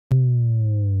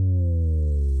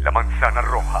La Manzana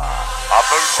Roja.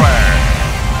 Apple Red.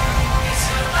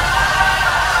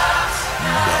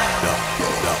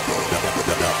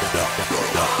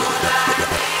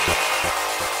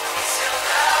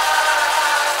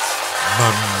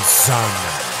 Manzana.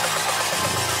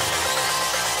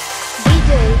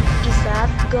 DJ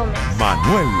Gómez.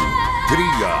 Manuel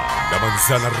Trias. La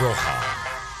Manzana Roja.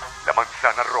 La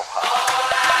Manzana Roja.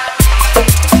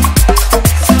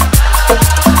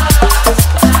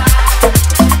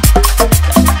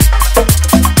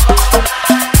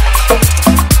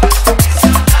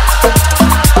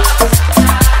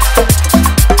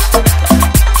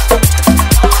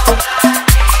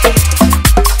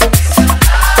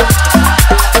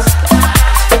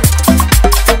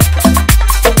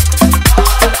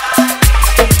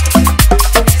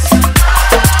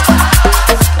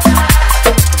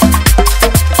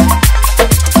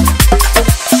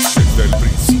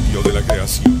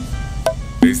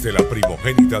 Desde la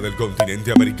primogénita del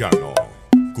continente americano,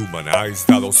 Cumaná,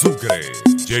 Estado Sucre,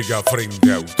 llega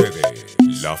frente a ustedes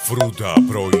la fruta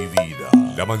prohibida,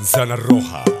 la manzana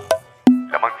roja.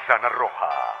 La Manzana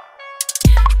Roja.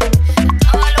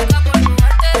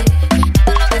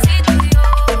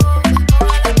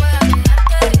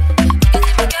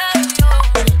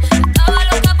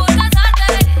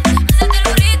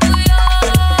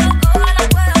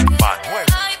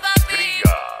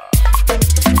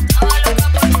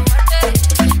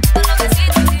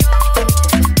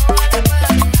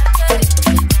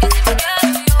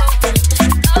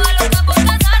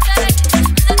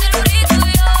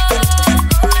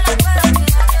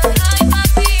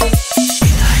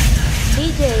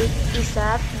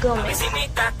 Gómez.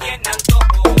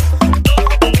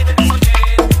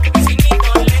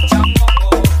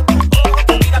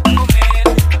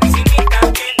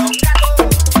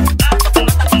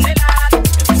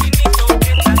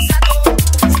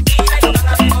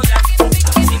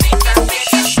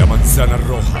 La manzana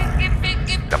roja.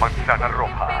 La Manzana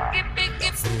Roja.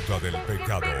 La fruta del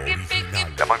pecado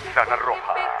original. La Manzana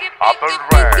Roja. Apple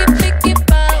Red.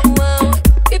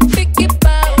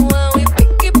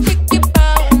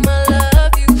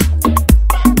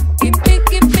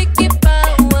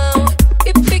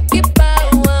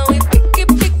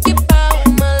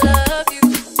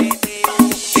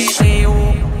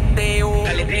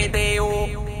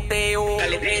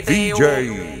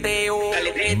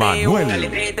 DJ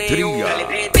Manuel Trias.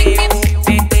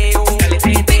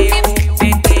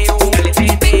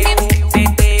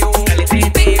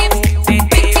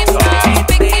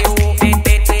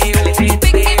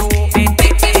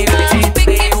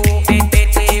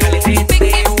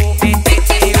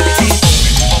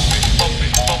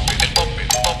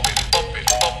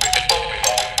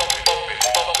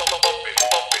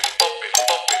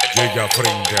 Llega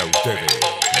frente a ustedes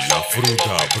la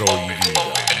fruta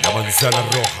prohibida, la manzana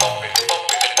roja.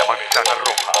 La Manzana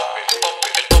Roja.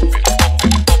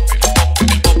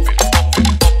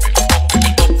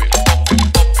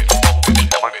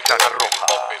 La Manzana Roja.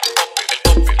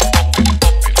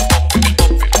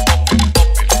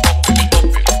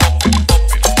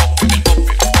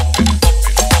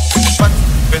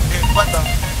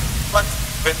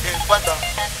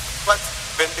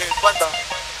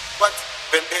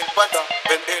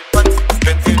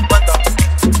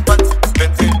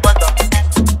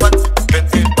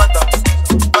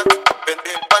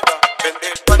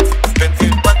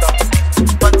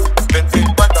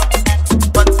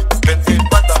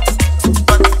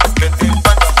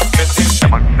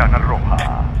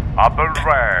 Apple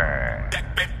Red.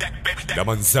 La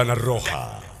manzana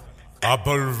roja.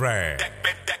 Apple Red.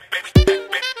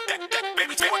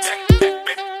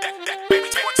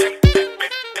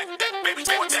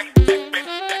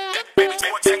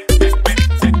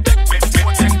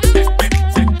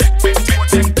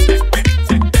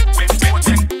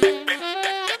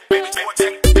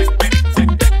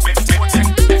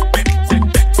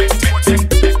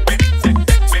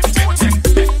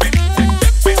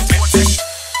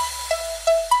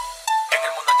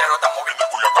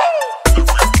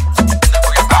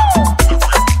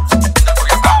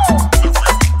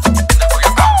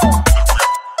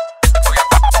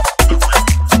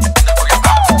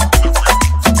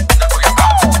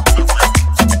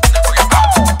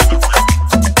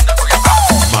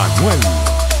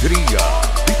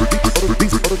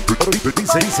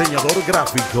 Diseñador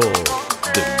gráfico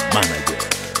de manager.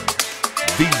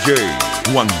 DJ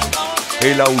Juan,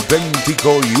 el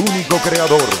auténtico y único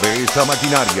creador de esta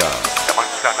maquinaria. La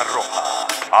Manzana Roja.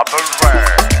 Apple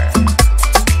Red.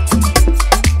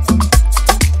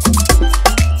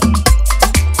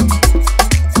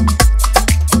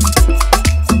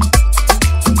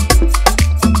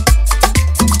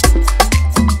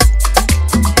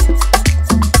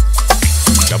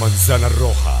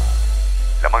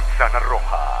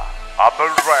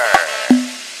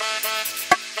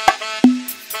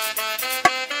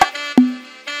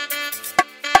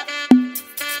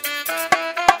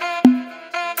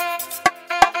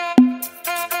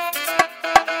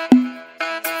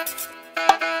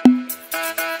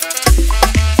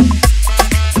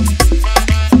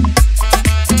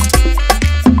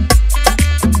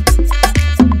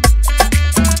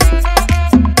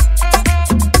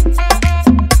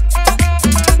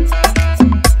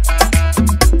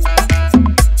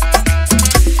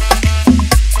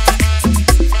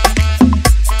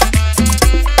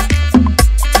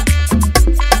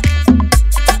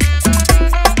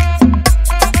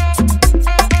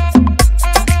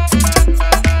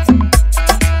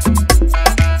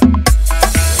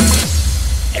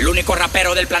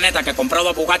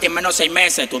 dos Bugatti en menos de 6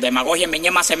 meses. Tu demagogia en mi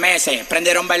ñema hace meses.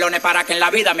 Prendieron velones para que en la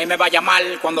vida a mí me vaya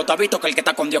mal. Cuando te has visto que el que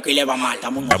está con Dios que le va mal. La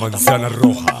manzana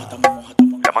roja.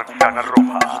 La manzana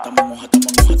roja.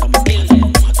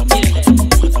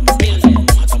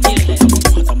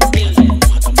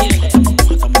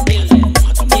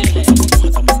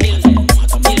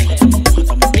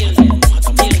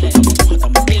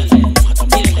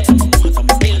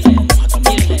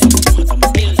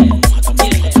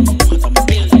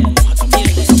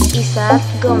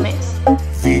 Gómez.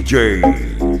 DJ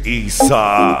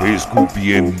Isa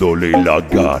escupiéndole la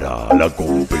cara a la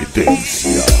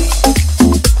competencia.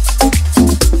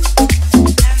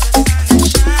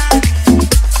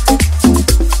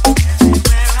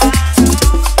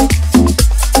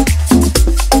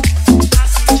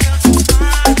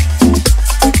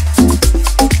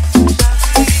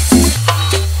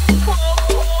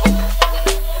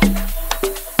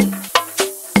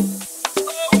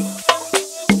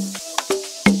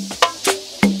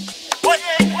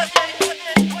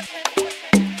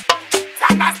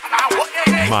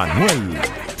 Manuel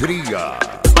Trias.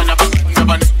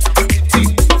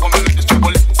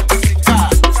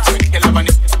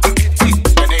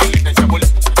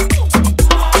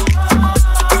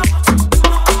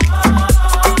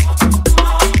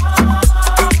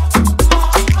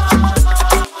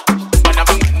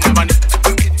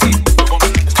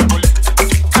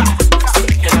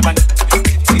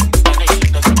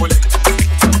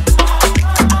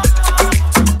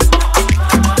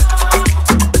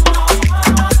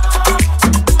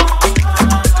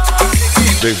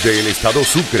 Desde el estado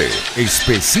Sucre,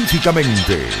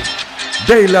 específicamente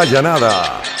de La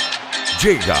Llanada,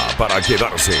 llega para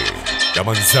quedarse la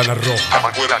Manzana Roja. La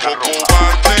manzana roja.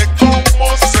 Cobarde,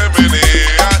 cómo se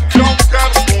menea, yo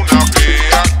cargo una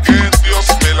vea, que Dios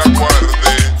me la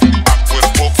guarde. A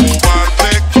cuerpo cobarde,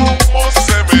 cómo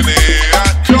se menea,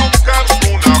 yo cargo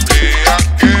una vea,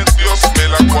 que Dios me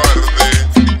la guarde.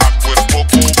 A cuerpo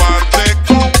cobarde,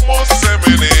 cómo se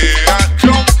menea,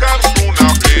 yo cargo una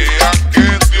vea, que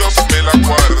Dios me la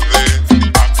guarde.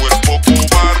 A cuerpo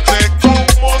cobarde,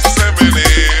 cómo se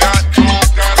menea, yo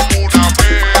cargo una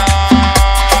vea.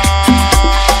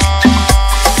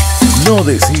 No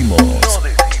decimos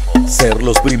ser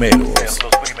los primeros,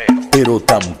 pero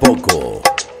tampoco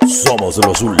somos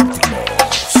los últimos.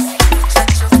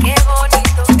 Qué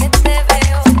bonito que te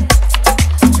veo.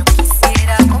 Yo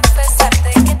quisiera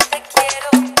confesarte que te quiero.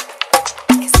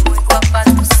 Es muy guapa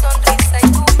tu sonrisa y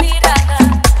tu mirada.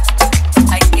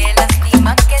 Ay, qué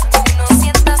lástima que tú no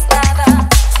sientas nada.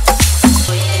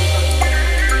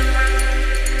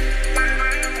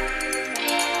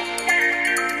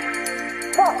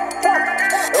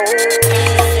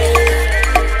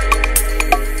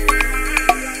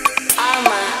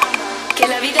 Ama, que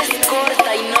la vida es corta.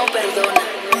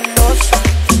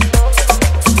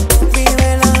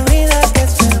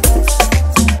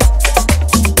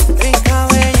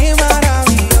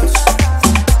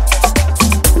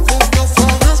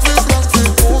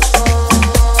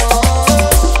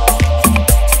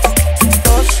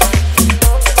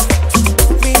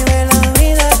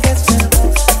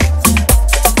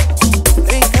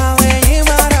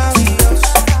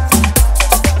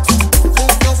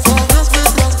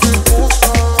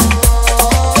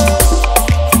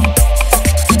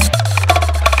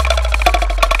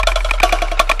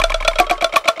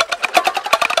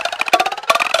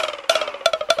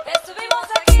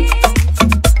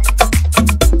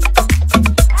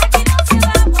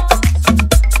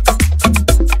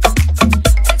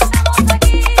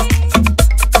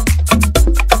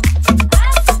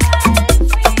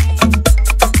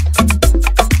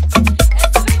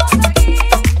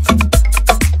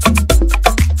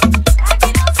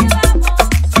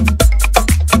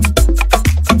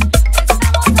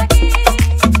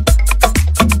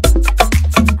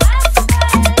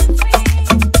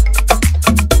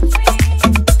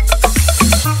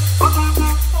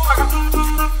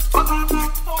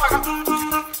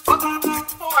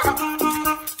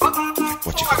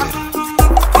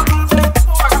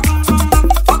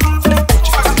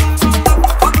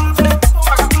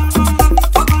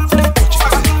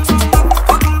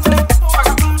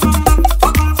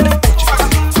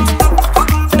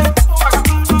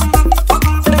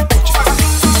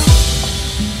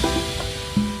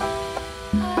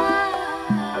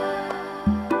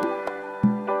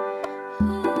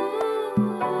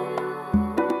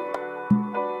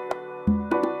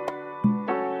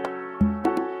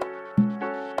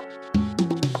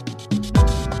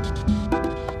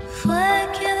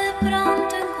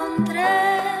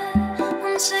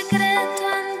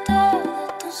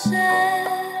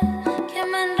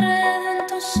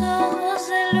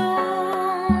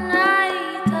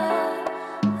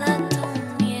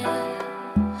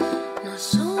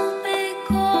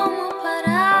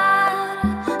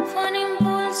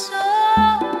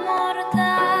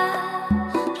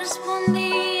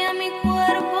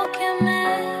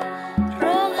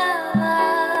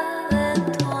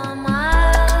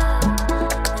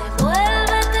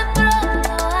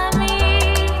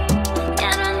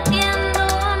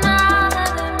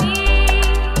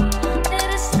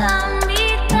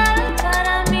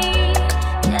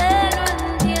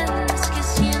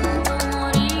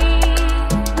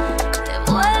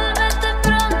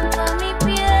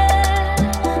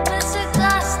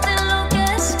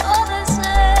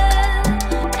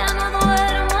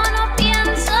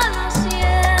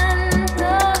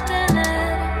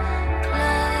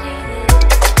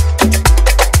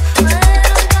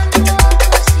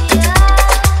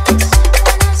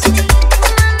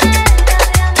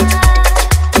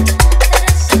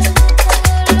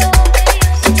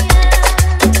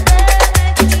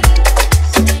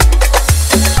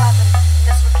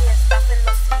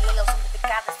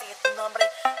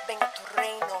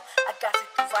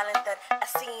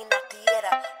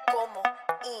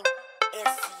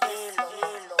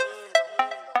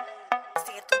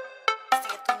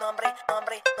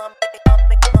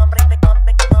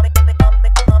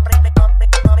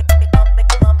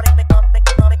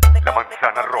 La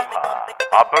Manzana Roja.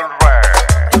 Apple Red.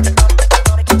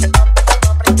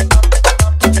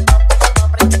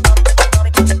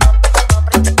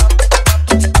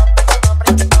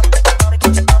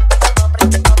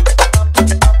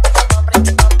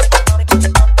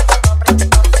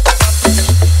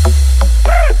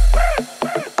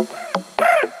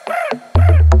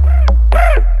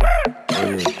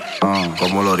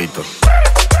 Como lorito.